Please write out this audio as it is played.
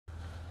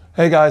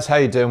Hey guys, how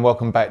you doing?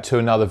 Welcome back to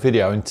another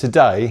video, and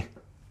today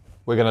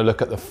we're going to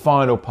look at the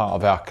final part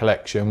of our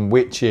collection,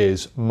 which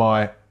is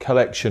my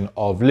collection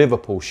of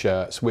Liverpool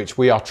shirts, which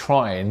we are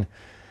trying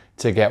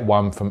to get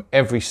one from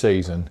every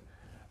season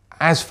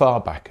as far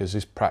back as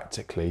is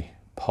practically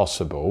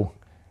possible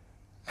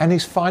and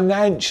is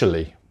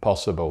financially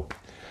possible.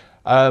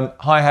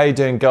 Hi, how you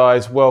doing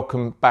guys?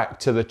 Welcome back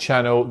to the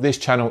channel. This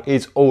channel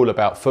is all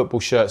about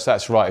football shirts.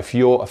 That's right, if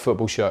you're a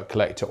football shirt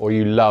collector or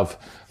you love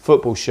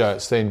football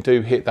shirts, then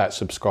do hit that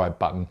subscribe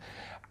button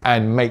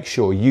and make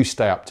sure you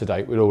stay up to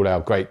date with all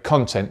our great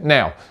content.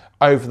 Now,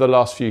 over the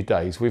last few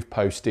days, we've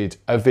posted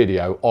a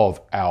video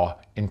of our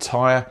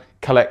entire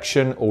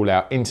collection, all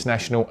our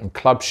international and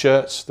club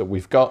shirts that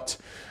we've got.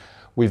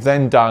 We've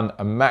then done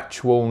a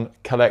match-worn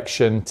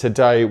collection.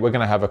 Today, we're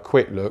going to have a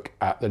quick look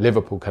at the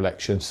Liverpool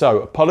collection.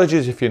 So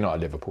apologies if you're not a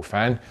Liverpool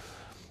fan.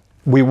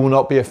 We will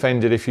not be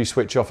offended if you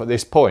switch off at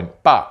this point,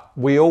 but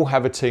we all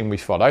have a team we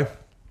follow.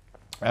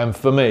 And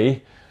for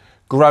me,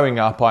 growing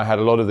up, I had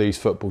a lot of these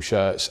football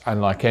shirts, and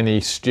like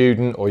any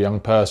student or young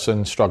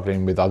person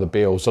struggling with other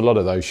bills, a lot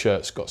of those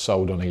shirts got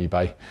sold on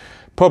eBay,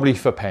 probably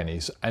for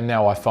pennies. And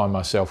now I find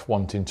myself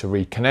wanting to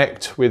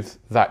reconnect with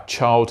that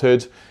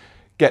childhood,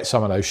 get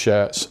some of those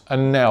shirts,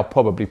 and now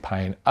probably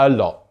paying a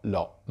lot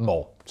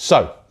more.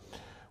 So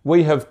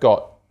we have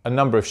got a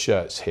number of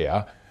shirts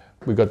here.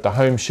 We've got the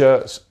home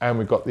shirts and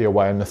we've got the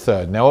away and the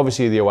third. Now,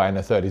 obviously the away and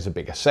the third is a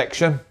bigger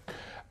section.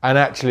 And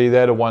actually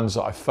they're the ones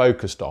that I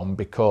focused on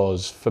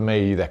because for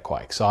me, they're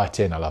quite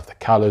exciting. I love the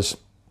colours.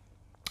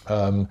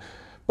 But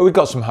we've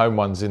got some home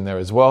ones in there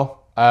as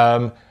well.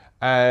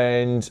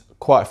 And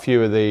quite a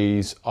few of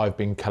these I've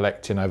been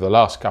collecting over the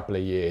last couple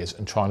of years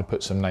and trying to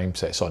put some name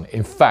sets on.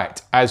 In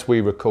fact, as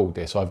we record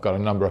this, I've got a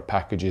number of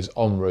packages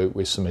en route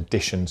with some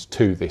additions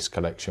to this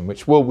collection,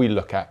 which we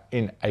look at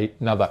in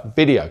another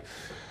video.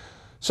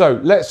 So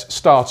let's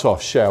start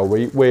off, shall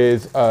we,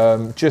 with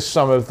just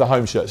some of the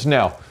home shirts.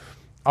 Now,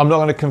 I'm not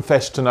going to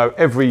confess to know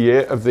every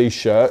year of these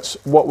shirts.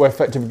 What we're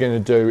effectively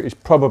going to do is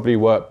probably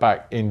work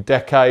back in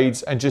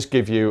decades and just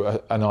give you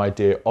an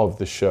idea of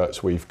the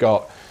shirts we've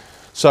got.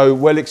 So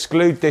we'll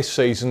exclude this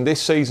season.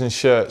 This season's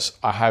shirts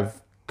I have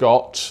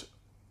got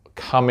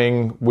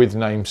coming with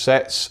name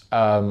sets.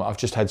 I've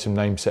just had some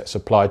name sets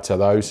applied to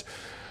those.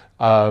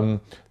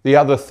 The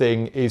other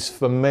thing is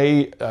for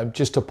me,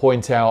 just to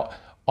point out,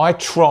 I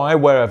try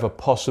wherever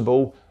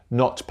possible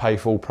not to pay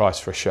full price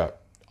for a shirt.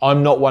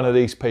 I'm not one of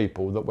these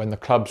people that when the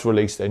clubs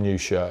release their new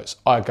shirts,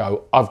 I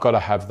go, I've got to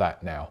have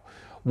that now.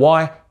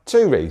 Why?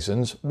 Two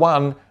reasons.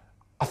 One,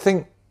 I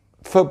think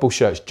football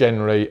shirts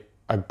generally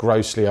are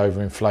grossly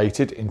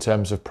overinflated in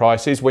terms of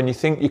prices. When you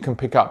think you can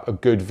pick up a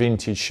good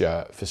vintage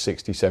shirt for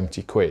 60,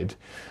 70 quid,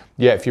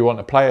 yeah, if you want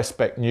a player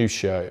spec new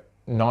shirt,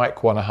 Nike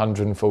won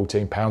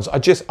 £114.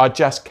 I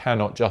just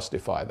cannot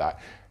justify that.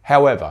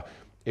 However,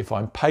 if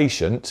I'm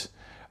patient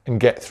and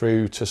get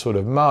through to sort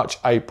of March,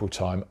 April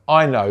time,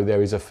 I know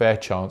there is a fair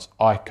chance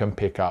I can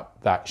pick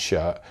up that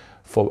shirt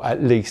for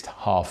at least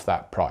half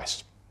that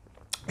price.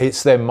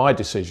 It's then my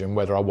decision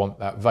whether I want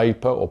that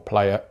Vapor or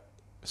player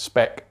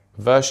spec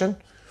version,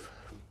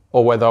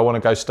 or whether I want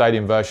to go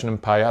stadium version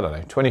and pay, I don't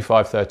know, £25,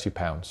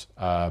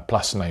 £30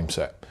 plus name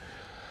set.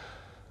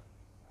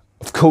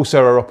 Of course,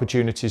 there are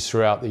opportunities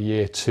throughout the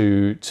year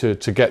to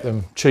get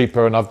them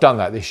cheaper, and I've done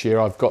that this year.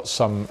 I've got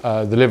some,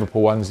 the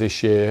Liverpool ones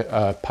this year,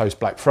 post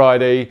Black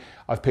Friday.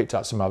 I've picked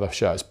up some other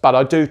shirts, but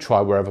I do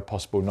try wherever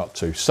possible not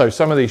to. So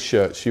some of these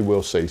shirts you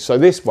will see. So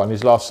this one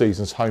is last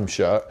season's home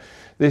shirt.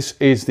 This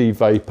is the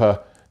Vapor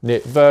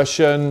knit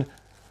version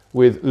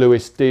with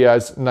Luis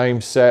Diaz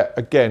name set.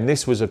 Again,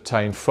 this was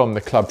obtained from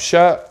the club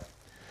shirt.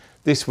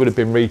 This would have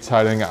been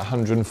retailing at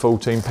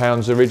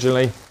 £114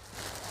 originally.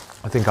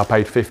 I think I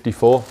paid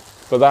 54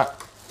 for that.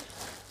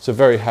 So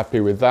very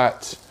happy with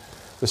that.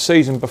 The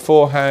season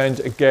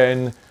beforehand,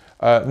 again,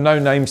 no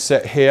name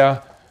set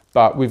here,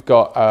 but we've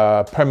got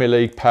a Premier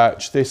League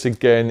patch. This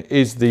again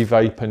is the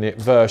Vapor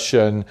knit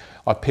version.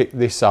 I picked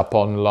this up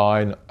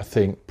online, I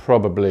think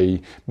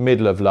probably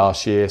middle of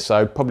last year.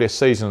 So probably a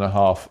season and a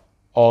half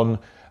on.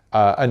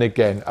 And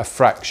again, a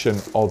fraction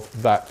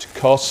of that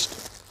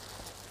cost.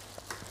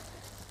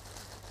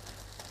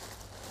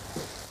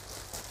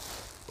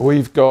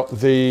 We've got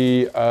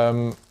the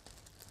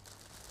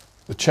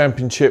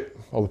Championship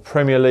or the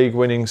Premier League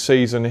winning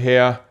season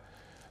here,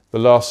 the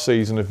last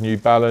season of New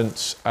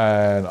Balance,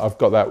 and I've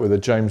got that with a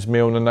James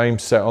Milner name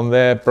set on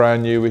there,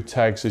 brand new with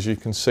tags as you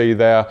can see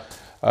there.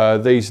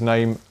 These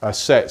name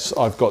sets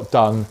I've got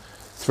done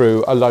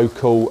through a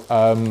local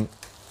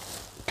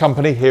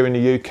company here in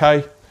the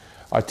UK.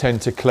 I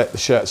tend to collect the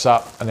shirts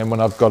up, and then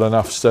when I've got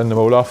enough, send them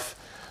all off.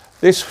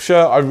 This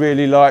shirt I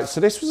really like. So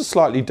this was a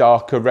slightly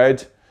darker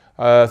red.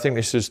 I think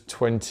this is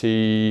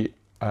 20,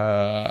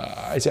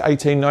 is it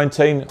 18,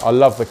 19? I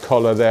love the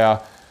collar there.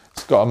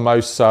 It's got a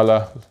Mo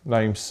Salah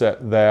name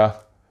set there.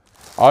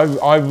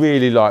 I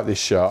really like this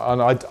shirt,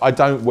 and I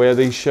don't wear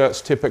these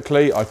shirts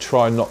typically. I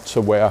try not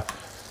to wear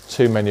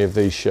too many of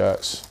these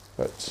shirts.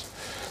 But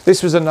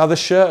This was another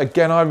shirt.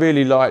 Again, I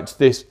really liked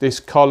this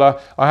collar.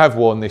 I have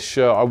worn this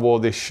shirt. I wore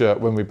this shirt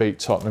when we beat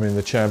Tottenham in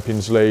the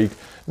Champions League.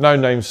 No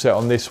name set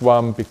on this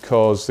one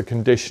because the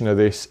condition of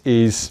this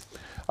is,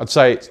 I'd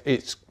say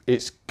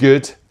it's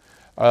good.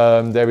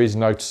 There is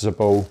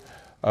noticeable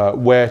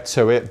wear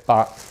to it,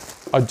 but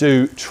I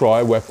do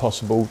try where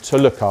possible to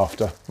look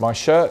after my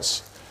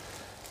shirts.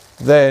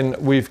 Then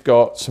we've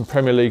got some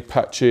Premier League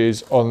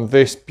patches on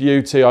this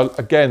beauty.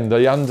 Again,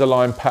 the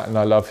underlying pattern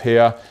I love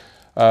here.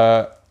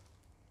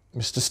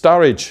 Mr.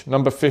 Sturridge,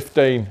 number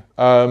 15.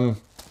 I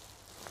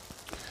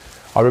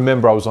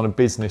remember I was on a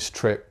business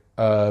trip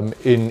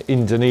in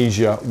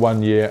Indonesia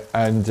one year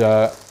and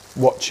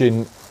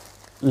watching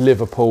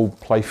Liverpool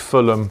play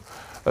Fulham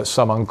at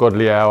some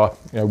ungodly hour,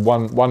 you know,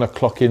 one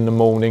o'clock in the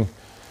morning,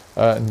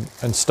 and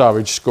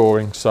Sturridge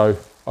scoring. So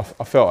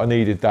I felt I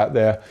needed that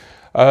there.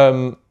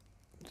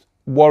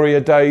 Warrior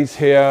Days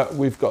here.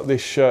 We've got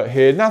this shirt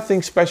here.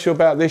 Nothing special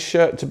about this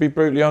shirt, to be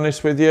brutally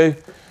honest with you.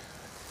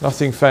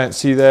 Nothing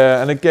fancy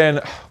there. And again,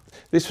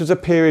 this was a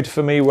period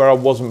for me where I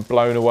wasn't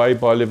blown away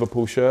by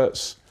Liverpool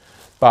shirts.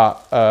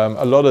 But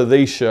a lot of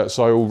these shirts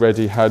I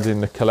already had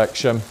in the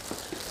collection.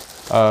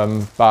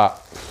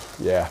 But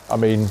yeah, I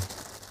mean,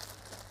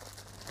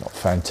 not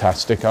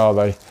fantastic, are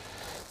they?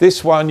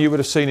 This one you would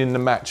have seen in the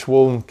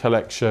MATCHWORN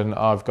collection.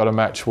 I've got a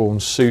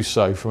MATCHWORN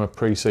Suso from a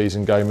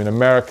pre-season game in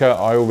America.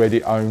 I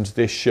already owned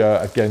this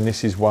shirt. Again,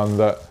 this is one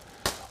that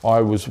I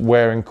was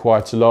wearing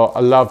quite a lot. I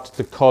loved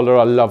the collar.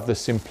 I love the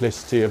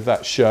simplicity of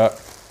that shirt.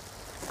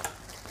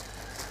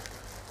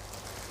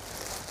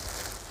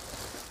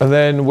 And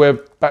then we're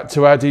back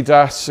to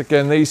Adidas.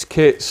 Again, these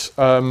kits,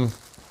 I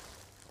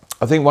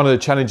think one of the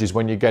challenges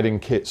when you're getting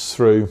kits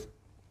through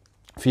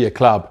for your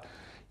club,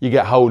 you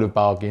get hold of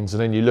bargains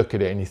and then you look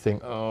at it and you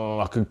think,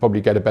 oh, I could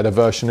probably get a better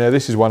version there.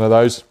 This is one of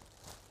those.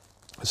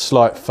 A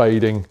slight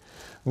fading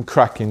and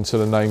cracking to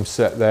the name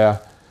set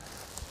there.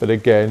 But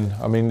again,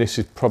 I mean, this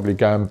is probably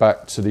going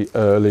back to the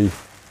early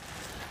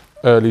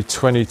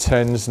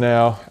 2010s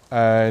now.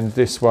 And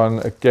this one,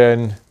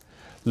 again,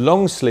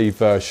 long sleeve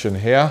version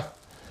here,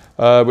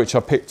 which I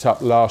picked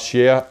up last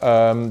year.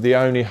 The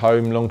only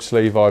home long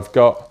sleeve I've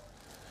got.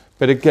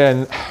 But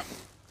again,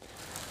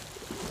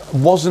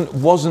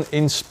 wasn't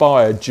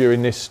inspired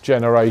during this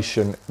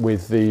generation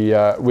with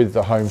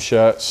the home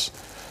shirts.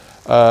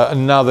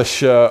 Another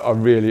shirt I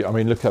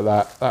mean, look at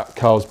that. That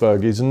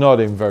Carlsberg is not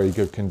in very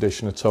good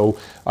condition at all.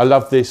 I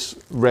love this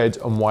red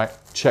and white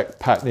check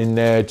pattern in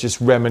there,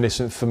 just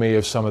reminiscent for me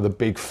of some of the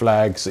big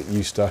flags that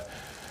used to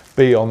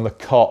be on the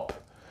cop.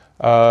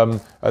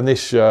 And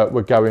this shirt,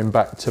 we're going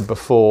back to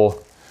before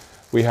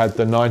we had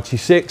the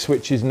 96,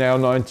 which is now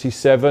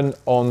 97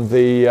 on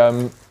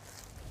the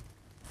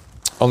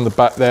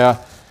back there.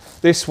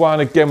 This one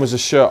again was a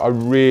shirt I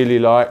really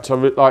liked. I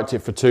liked it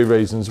for two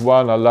reasons.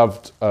 One, I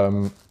loved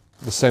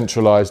the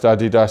centralised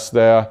Adidas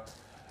there.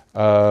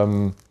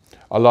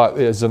 I like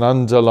there's an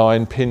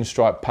underline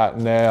pinstripe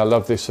pattern there. I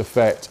love this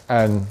effect.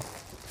 And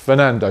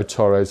Fernando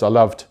Torres, I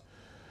loved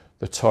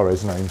the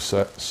Torres name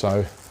set,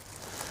 so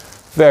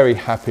very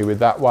happy with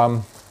that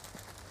one.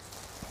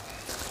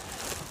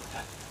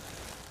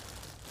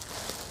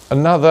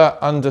 Another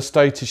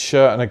understated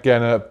shirt, and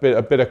again a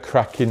bit of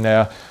crack in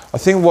there. I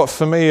think what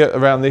for me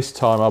around this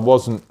time, I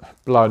wasn't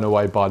blown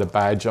away by the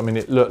badge. I mean,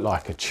 it looked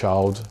like a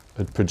child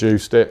had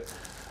produced it.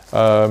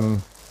 I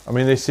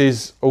mean, this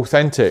is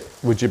authentic,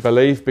 would you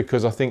believe?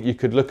 Because I think you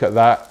could look at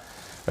that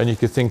and you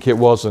could think it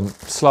wasn't.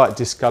 Slight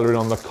discolouring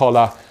on the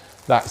collar.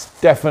 That's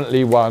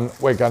definitely one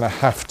we're going to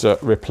have to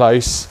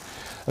replace.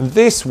 And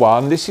this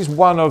is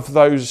one of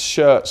those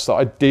shirts that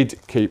I did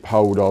keep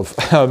hold of.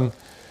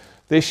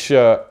 This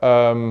shirt,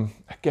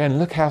 again,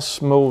 look how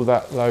small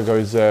that logo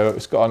is there.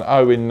 It's got an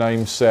O in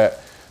name set,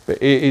 but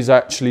it is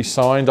actually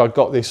signed. I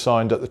got this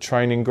signed at the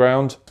training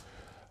ground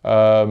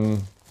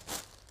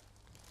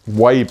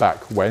way back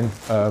when.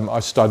 I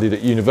studied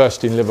at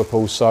university in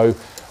Liverpool, so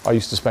I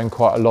used to spend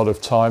quite a lot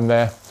of time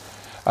there.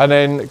 And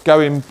then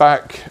going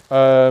back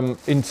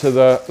into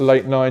the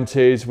late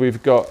 90s,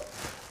 we've got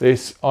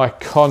this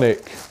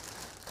iconic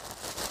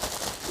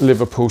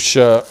Liverpool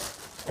shirt.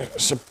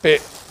 It's a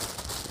bit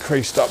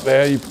creased up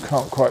there, you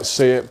can't quite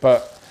see it,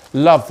 but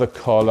love the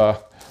collar,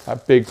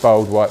 that big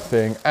bold white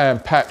thing,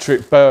 and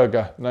Patrick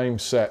Berger name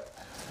set.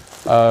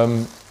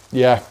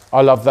 Yeah,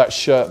 I love that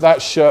shirt.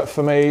 That shirt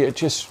for me, it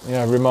just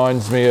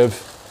reminds me of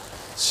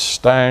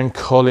Stan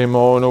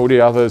Collymore and all the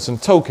others. And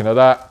talking of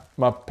that,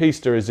 my piece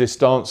de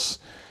resistance,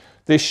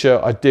 this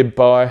shirt I did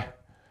buy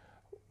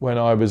when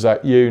I was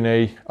at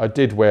uni. I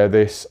did wear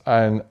this,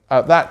 and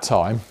at that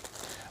time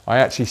I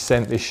actually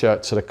sent this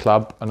shirt to the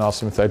club and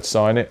asked them if they'd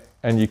sign it.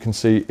 And you can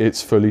see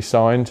it's fully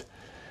signed.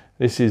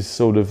 This is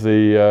sort of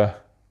the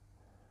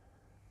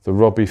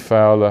Robbie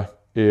Fowler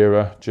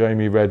era,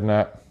 Jamie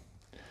Redknapp,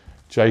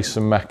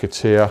 Jason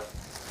McAteer,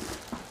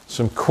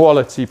 some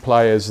quality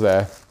players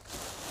there.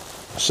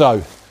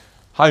 So,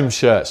 home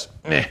shirts,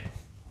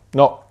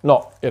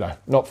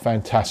 not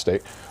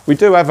fantastic. We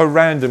do have a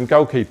random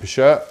goalkeeper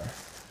shirt.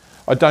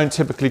 I don't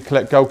typically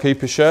collect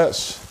goalkeeper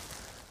shirts.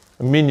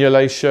 A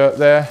Mignolet shirt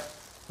there.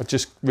 I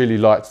just really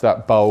liked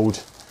that bold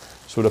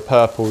sort of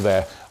purple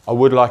there. I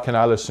would like an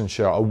Allison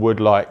shirt. I would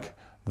like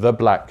the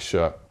black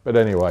shirt. But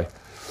anyway,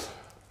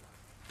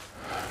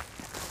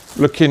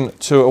 looking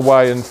to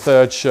away and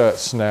third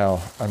shirts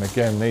now. And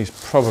again, these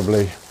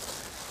probably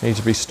need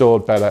to be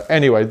stored better.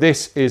 Anyway,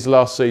 this is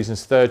last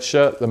season's third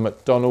shirt, the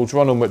McDonald's,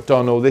 Ronald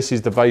McDonald. This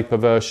is the Vapor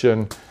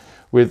version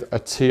with a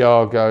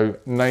Tiago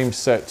name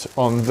set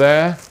on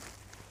there.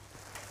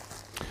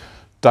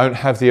 Don't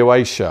have the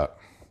away shirt.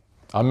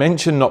 I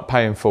mentioned not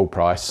paying full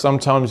price.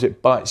 Sometimes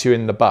it bites you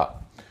in the butt.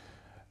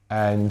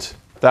 And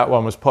that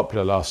one was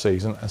popular last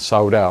season and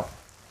sold out.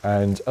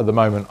 And at the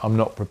moment, I'm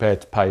not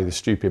prepared to pay the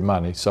stupid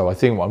money. So I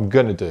think what I'm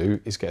gonna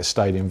do is get a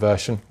stadium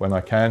version when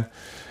I can.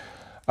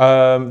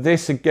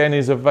 This again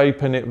is a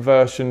Vapor Knit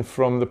version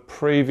from the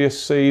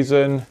previous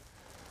season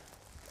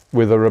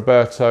with a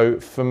Roberto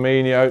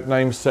Firmino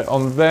name set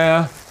on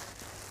there.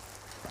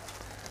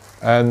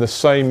 And the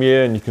same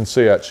year, and you can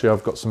see actually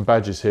I've got some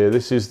badges here.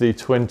 This is the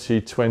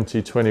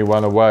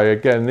 2020-21 away.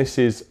 Again, this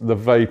is the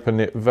Vapor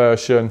Knit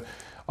version.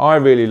 I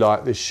really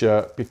like this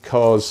shirt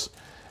because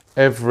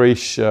every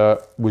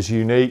shirt was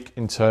unique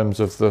in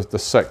terms of the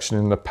section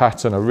and the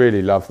pattern. I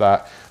really love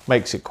that.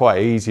 Makes it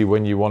quite easy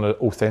when you want to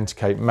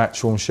authenticate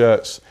match-worn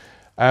shirts.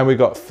 And we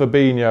got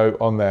Fabinho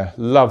on there.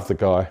 Love the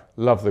guy,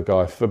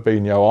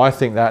 Fabinho. I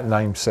think that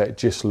name set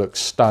just looks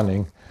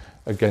stunning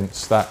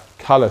against that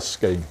colour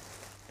scheme.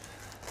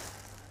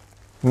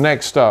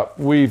 Next up,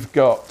 we've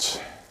got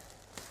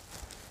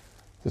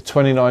the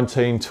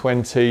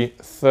 2019-20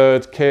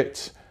 third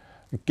kit.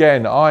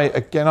 Again,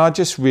 I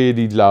just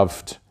really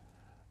loved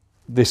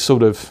this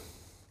sort of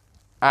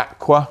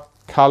aqua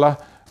colour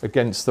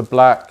against the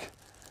black.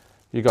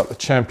 You got the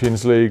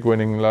Champions League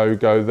winning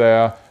logo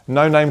there.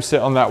 No name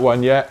set on that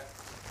one yet.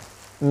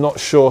 Not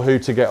sure who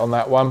to get on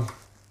that one.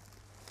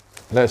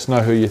 Let us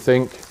know who you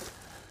think.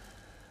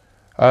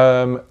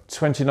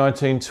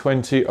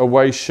 2019-20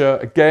 away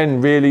shirt.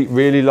 Again,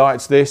 really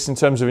liked this in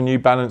terms of a New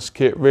Balance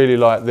kit. Really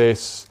like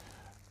this.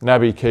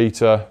 Naby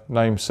Keita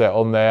name set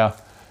on there.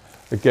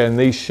 Again,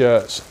 these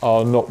shirts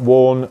are not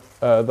worn.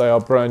 They are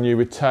brand new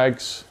with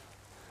tags.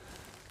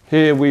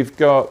 Here we've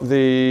got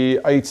the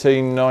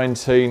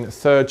 18-19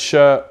 third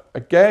shirt.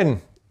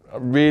 Again, I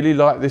really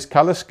like this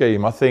colour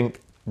scheme. I think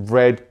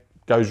red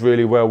goes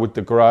really well with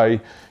the grey.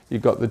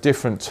 You've got the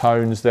different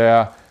tones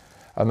there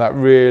and that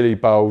really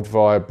bold,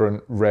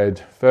 vibrant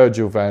red.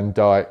 Virgil van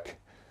Dijk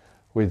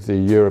with the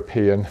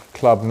European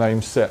club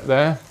name set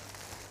there.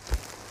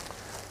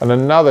 And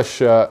another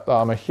shirt that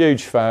I'm a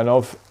huge fan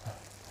of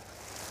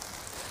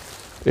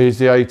is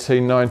the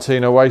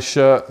 18-19 away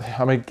shirt.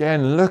 I mean,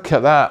 again, look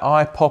at that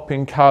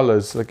eye-popping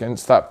colours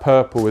against that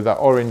purple with that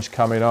orange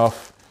coming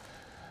off.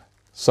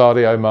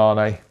 Sadio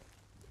Mane,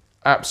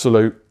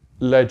 absolute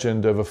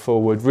legend of a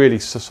forward. Really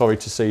sorry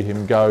to see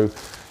him go.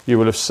 You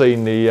will have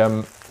seen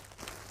the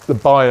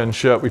Bayern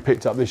shirt we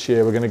picked up this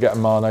year. We're going to get a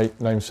Mane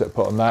name set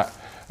put on that.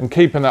 And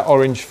keeping that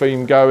orange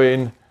theme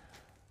going,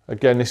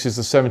 again, this is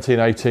the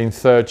 17-18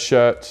 third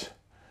shirt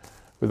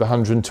with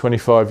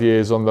 125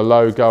 years on the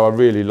logo. I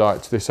really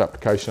liked this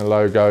application of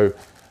logo.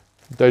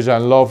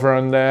 Dejan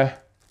Lovren there.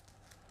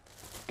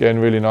 Again,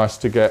 really nice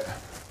to get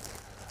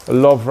a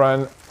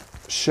Lovren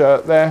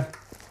shirt there.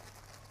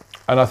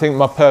 And I think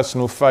my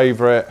personal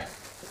favourite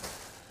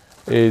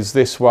is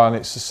this one.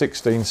 It's the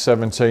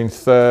 16-17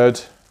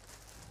 third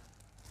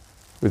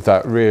with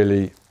that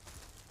really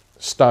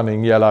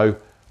stunning yellow.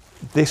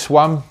 This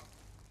one,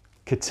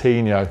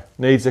 Coutinho,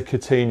 needs a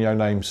Coutinho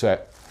name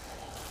set.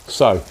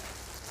 So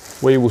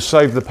we will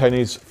save the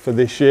pennies for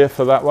this year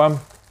for that one.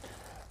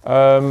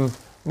 Now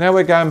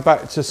we're going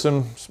back to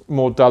some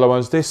more duller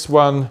ones. This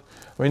one,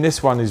 I mean,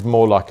 this one is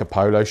more like a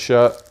polo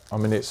shirt. I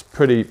mean, it's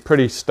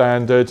pretty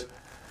standard.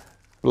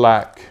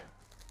 Black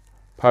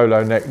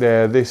polo neck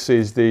there. This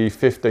is the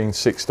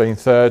 15-16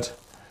 third.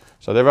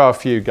 So there are a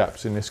few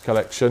gaps in this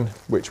collection,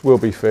 which will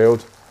be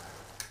filled.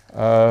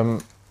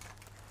 Again,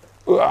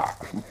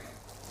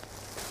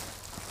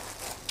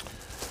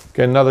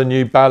 another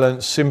New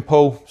Balance,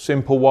 simple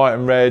white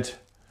and red,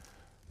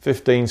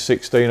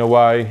 15-16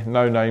 away,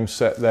 no name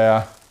set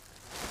there.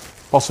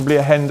 Possibly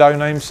a Hendo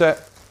name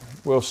set,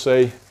 we'll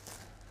see.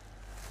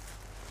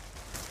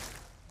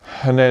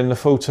 And then the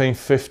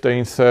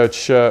 14-15 third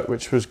shirt,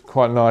 which was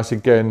quite nice.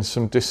 Again,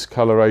 some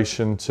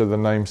discoloration to the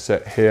name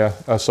set here.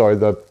 Sorry,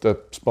 the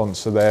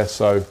sponsor there.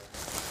 So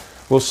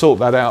we'll sort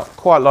that out.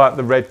 Quite like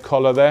the red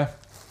collar there.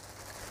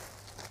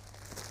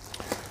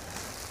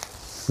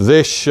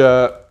 This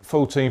shirt,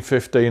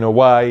 14-15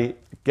 away.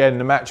 Again,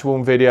 the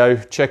match-worn video.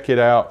 Check it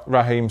out.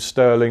 Raheem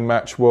Sterling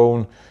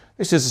match-worn.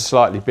 This is a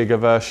slightly bigger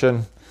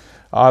version.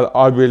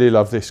 I really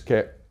love this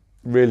kit.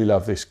 Really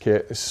love this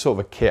kit. It's sort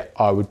of a kit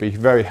I would be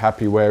very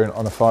happy wearing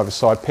on a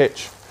five-a-side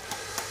pitch.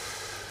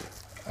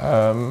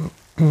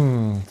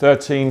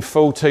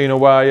 13-14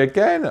 away.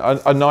 Again,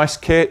 a nice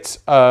kit.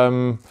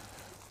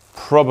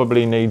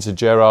 Probably needs a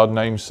Gerrard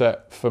name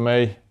set for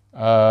me.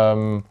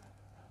 Some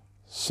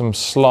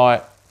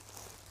slight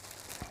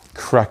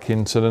crack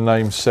into the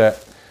name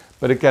set.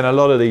 But again, a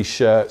lot of these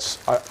shirts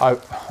I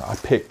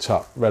picked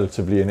up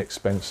relatively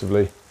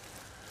inexpensively.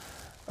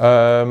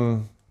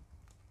 12,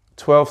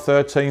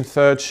 13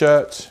 third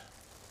shirt.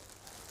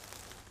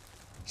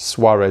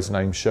 Suarez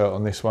name shirt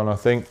on this one, I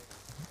think.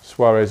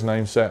 Suarez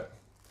name set.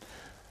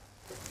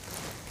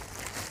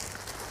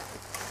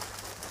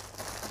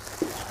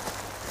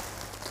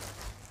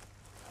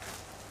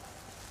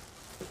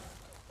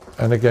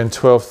 And again,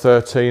 12,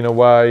 13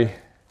 away.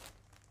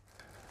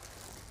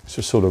 It's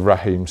just sort of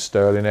Raheem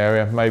Sterling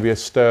area. Maybe a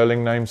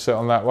Sterling name set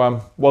on that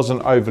one.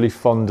 Wasn't overly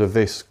fond of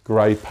this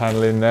grey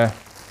panel in there.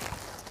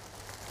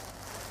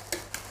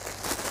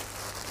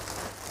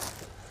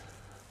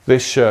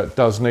 This shirt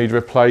does need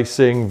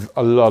replacing.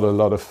 A lot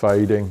of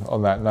fading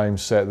on that name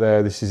set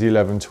there. This is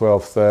 11,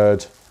 12,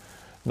 third.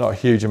 Not a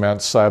huge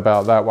amount to say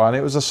about that one.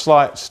 It was a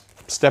slight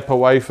step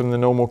away from the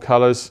normal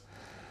colours.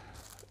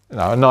 You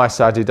know, a nice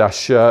Adidas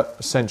shirt,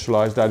 a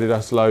centralised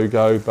Adidas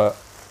logo, but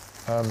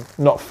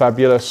not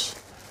fabulous.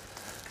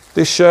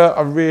 This shirt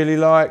I really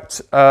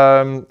liked.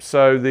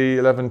 So the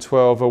 11,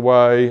 12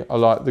 away. I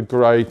like the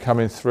grey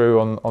coming through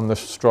on the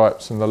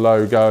stripes and the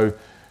logo.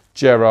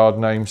 Gerrard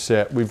name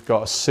set. We've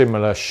got a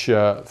similar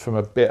shirt from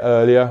a bit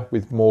earlier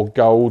with more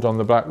gold on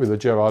the back with a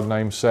Gerrard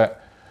name set.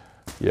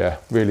 Yeah,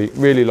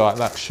 really like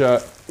that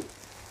shirt.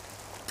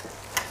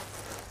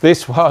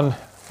 This one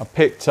I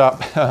picked up.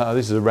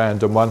 This is a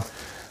random one.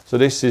 So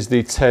this is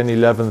the 10,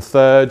 11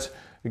 third.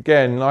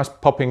 Again, nice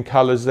popping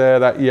colours there.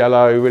 That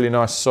yellow, really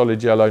nice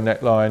solid yellow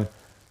neckline.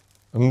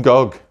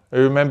 Ngog.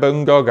 Who remember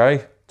Ngog,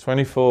 eh?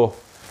 24.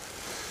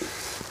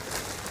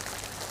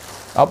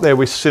 Up there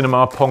with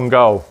Cinema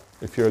Pongal.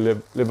 If you're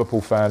a Liverpool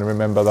fan and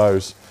remember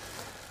those.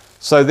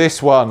 So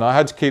this one, I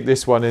had to keep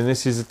this one in.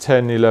 This is a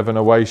 10, 11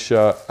 away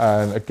shirt.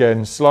 And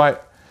again, slight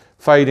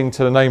fading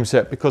to the name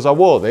set because I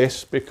wore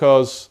this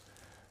because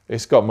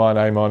it's got my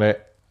name on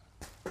it.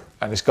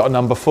 And it's got a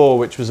number 4,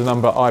 which was a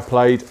number I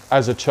played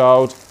as a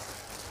child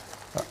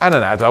and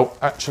an adult,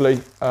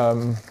 actually.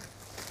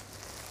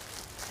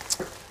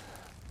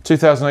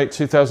 2008,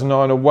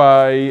 2009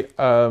 away.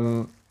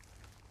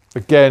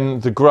 Again,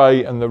 the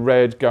grey and the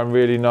red going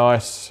really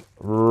nice.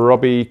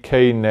 Robbie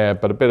Keane there,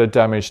 but a bit of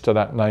damage to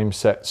that name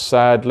set,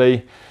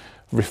 sadly,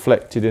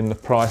 reflected in the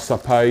price I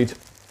paid.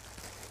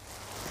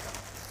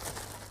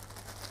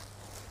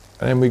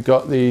 And then we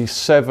got the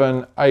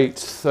 7, 8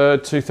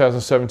 third,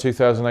 2007,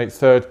 2008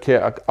 third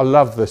kit. I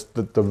love this,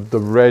 the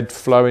red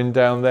flowing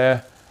down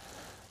there.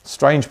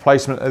 Strange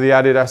placement of the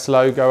Adidas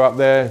logo up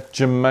there.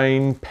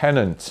 Jermaine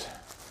Pennant,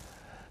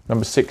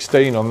 number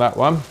 16 on that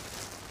one.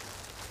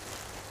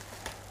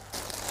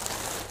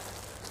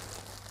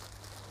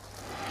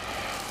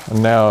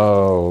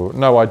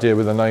 No idea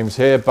with the names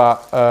here,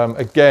 but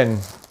again,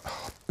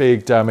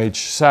 big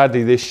damage.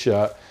 Sadly, this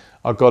shirt,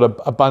 I got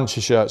a bunch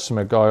of shirts from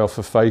a guy off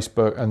of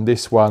Facebook, and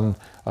this one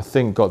I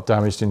think got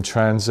damaged in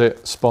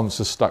transit.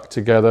 Sponsors stuck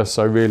together,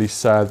 so really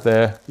sad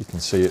there. You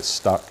can see it's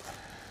stuck.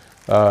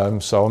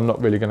 So I'm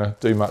not really going to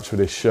do much with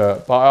this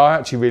shirt, but I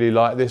actually really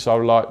like this. I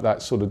like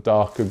that sort of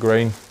darker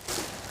green.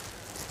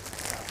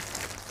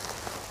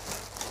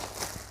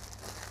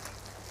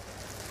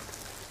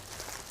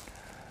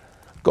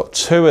 Got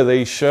 2 of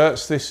these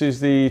shirts. This is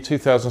the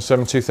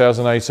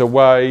 2007-2008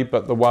 away,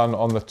 but the one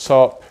on the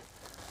top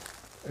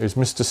is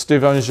Mr.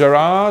 Steven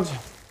Gerrard.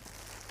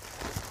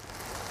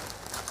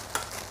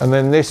 And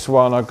then this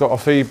one I got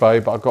off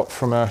eBay, but I got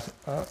from a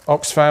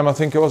Oxfam, I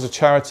think it was, a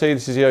charity.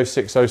 This is the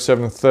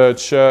 06-07 third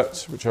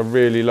shirt, which I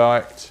really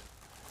liked.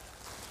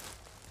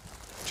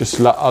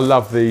 I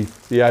love the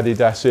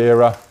Adidas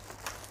era.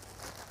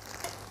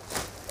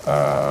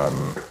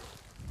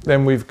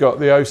 Then we've got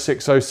the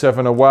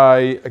 06-07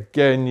 away.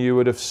 Again, you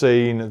would have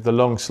seen the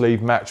long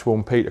sleeve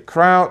match-worn Peter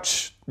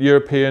Crouch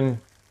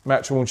European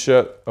match-worn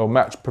shirt, or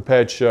match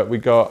prepared shirt we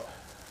got.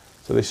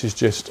 So this is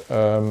just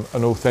an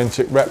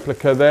authentic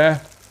replica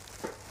there.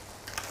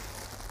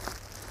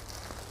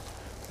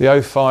 The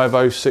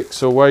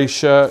 05-06 away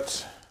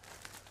shirt.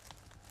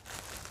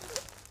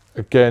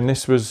 Again,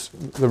 this was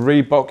the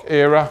Reebok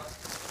era.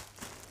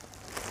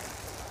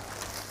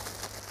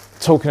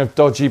 Talking of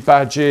dodgy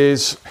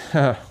badges.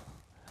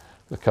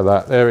 Look at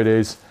that, there it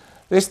is.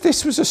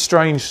 This was a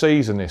strange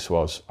season, this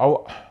was.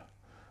 Oh,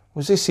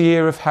 was this the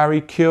year of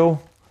Harry Kewell,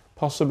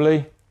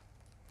 possibly?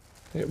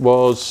 It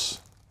was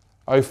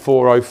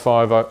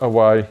 04-05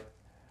 away.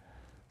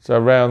 So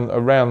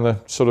around the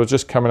sort of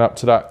just coming up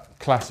to that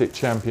classic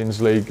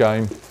Champions League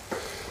game.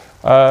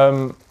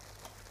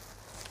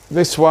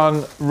 This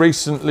one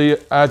recently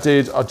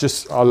added,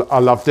 I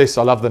love this,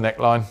 I love the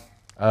neckline.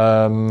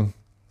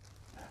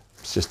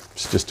 It's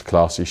just a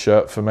classy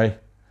shirt for me.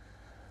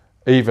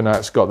 Even though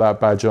it's got that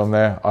badge on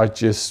there,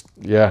 there's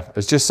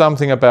just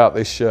something about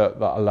this shirt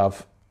that I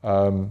love.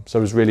 So I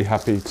was really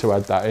happy to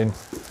add that in.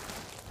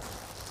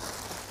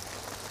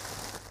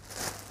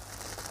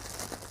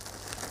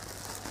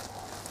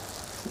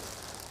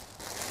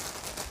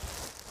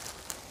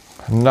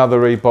 Another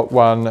Reebok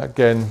one,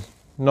 again,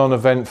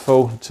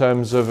 non-eventful in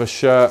terms of a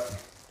shirt.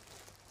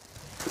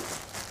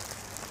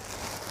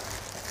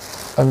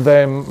 And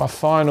then my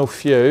final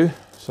few,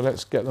 So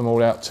let's get them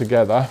all out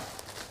together.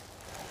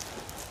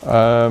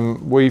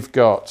 We've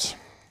got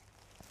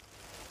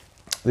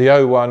the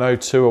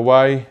 0102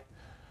 away.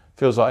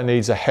 Feels like it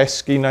needs a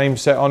Heskey name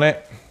set on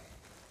it.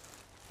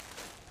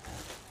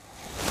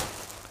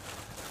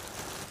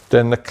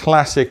 Then the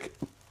classic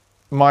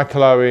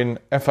Michael Owen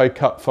FA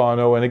Cup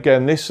final. And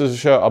again, this is a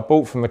shirt I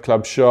bought from the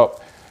club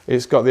shop.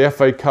 It's got the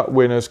FA Cup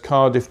winners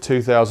Cardiff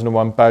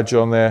 2001 badge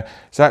on there.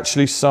 It's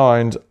actually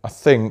signed, I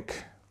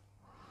think,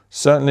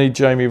 certainly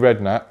Jamie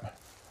Redknapp.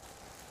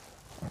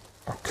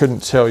 I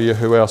couldn't tell you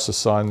who else has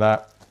signed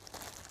that.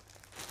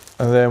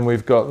 And then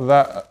we've got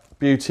that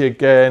beauty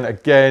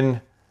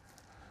again.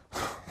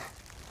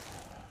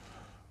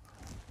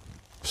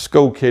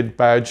 School kid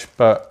badge,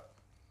 but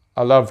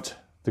I loved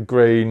the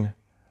green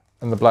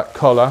and the black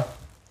collar.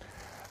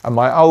 And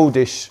my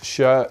oldest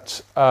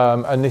shirt,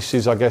 and this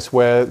is, I guess,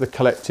 where the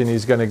collecting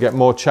is going to get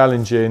more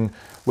challenging.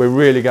 We're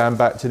really going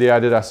back to the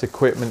Adidas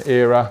equipment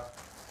era.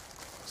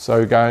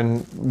 So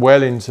going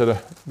well into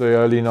the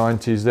early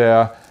 90s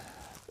there.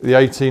 The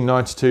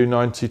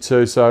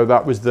 1892-92, so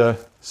that was the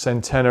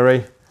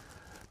centenary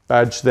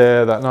badge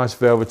there, that nice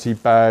velvety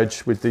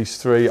badge with these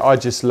three. I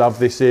just love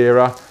this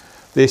era.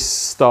 This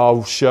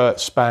style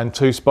shirt spanned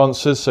two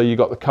sponsors, so you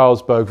got the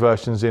Carlsberg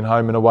versions in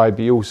home and away,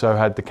 but you also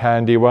had the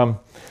candy one.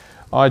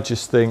 I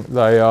just think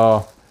they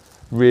are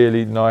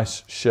really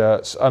nice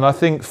shirts. And I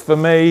think for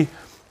me,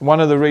 one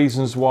of the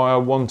reasons why I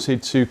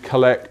wanted to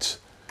collect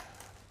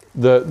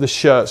the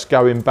shirts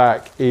going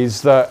back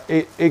is that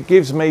it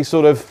gives me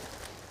sort of,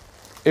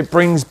 it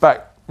brings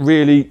back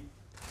really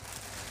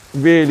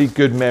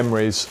good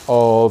memories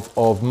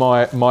of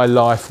my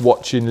life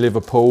watching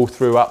Liverpool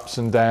through ups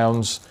and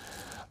downs.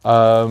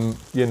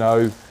 You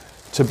know,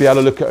 to be able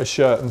to look at a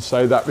shirt and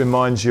say that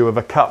reminds you of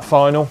a cup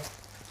final,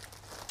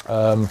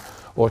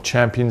 or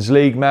Champions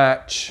League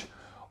match,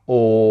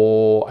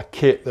 or a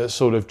kit that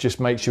sort of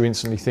just makes you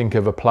instantly think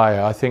of a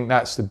player. I think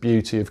that's the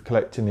beauty of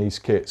collecting these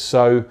kits.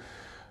 So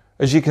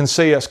as you can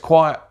see, it's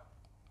quite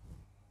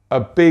a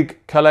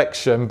big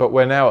collection, but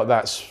we're now at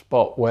that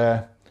spot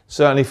where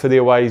certainly for the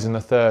aways and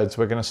the thirds,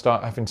 we're going to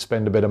start having to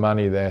spend a bit of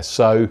money there.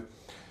 So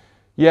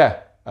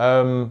yeah,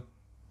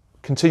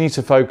 continue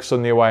to focus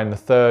on the away and the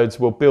thirds.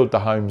 We'll build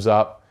the homes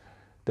up.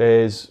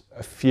 There's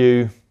a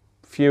few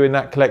in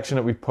that collection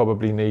that we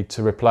probably need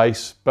to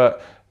replace,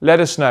 but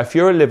let us know if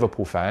you're a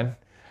Liverpool fan.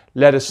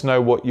 Let us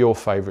know what your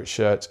favourite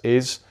shirt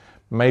is.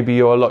 Maybe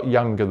you're a lot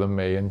younger than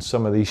me and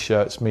some of these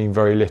shirts mean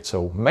very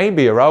little.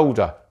 Maybe you're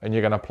older and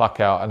you're going to pluck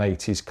out an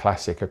 80s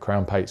classic, a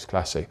Crown Pates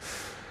classic.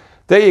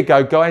 There you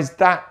go, guys.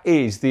 That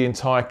is the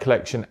entire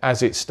collection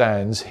as it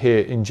stands here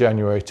in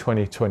January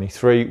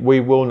 2023. We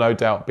will no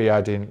doubt be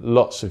adding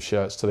lots of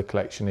shirts to the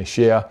collection this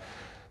year.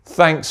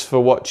 Thanks for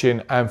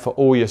watching and for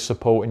all your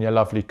support and your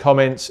lovely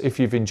comments. If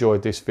you've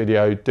enjoyed this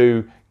video,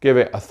 do give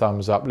it a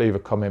thumbs up, leave a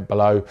comment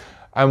below,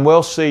 and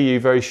we'll see you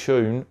very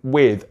soon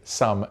with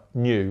some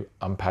new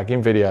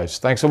unpacking videos.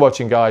 Thanks for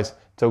watching, guys.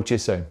 Talk to you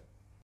soon.